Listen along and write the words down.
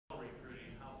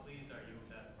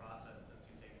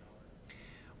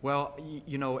Well,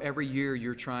 you know, every year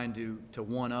you're trying to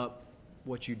one-up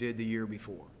what you did the year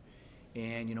before.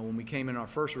 And, you know, when we came in our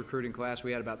first recruiting class,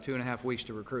 we had about 2.5 weeks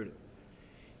to recruit it.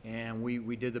 And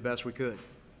we did the best we could.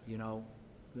 You know,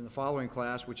 in the following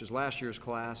class, which is last year's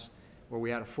class, where we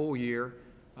had a full year,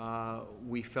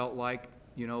 we felt like,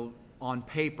 you know, on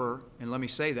paper, and let me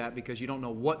say that because you don't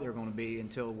know what they're going to be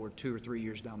until we're 2 or 3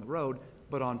 years down the road,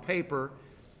 but on paper,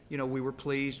 you know, we were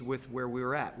pleased with where we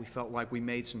were at. We felt like we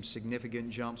made some significant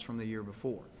jumps from the year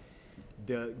before.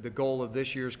 The goal of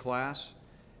this year's class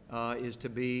is to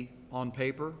be, on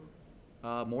paper,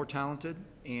 more talented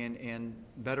and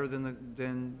better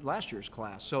than last year's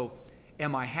class. So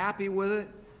am I happy with it?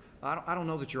 I don't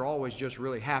know that you're always just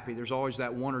really happy. There's always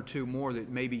that 1 or 2 more that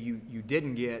maybe you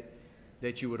didn't get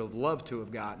that you would have loved to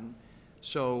have gotten.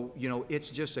 So, you know,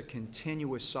 it's just a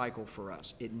continuous cycle for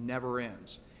us. It never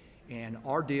ends. And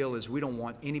our deal is we don't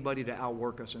want anybody to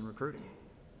outwork us in recruiting.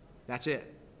 That's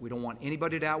it. We don't want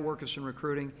anybody to outwork us in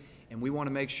recruiting, and we want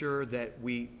to make sure that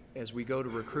as we go to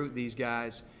recruit these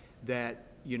guys, that,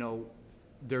 you know,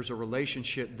 there's a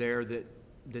relationship there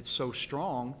that's so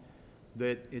strong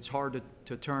that it's hard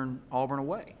to turn Auburn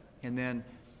away. And then,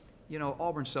 you know,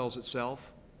 Auburn sells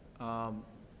itself.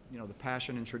 You know, the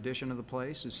passion and tradition of the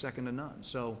place is second to none.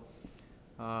 So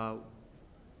are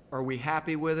we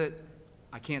happy with it?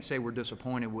 I can't say we're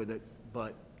disappointed with it,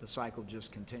 but the cycle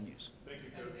just continues.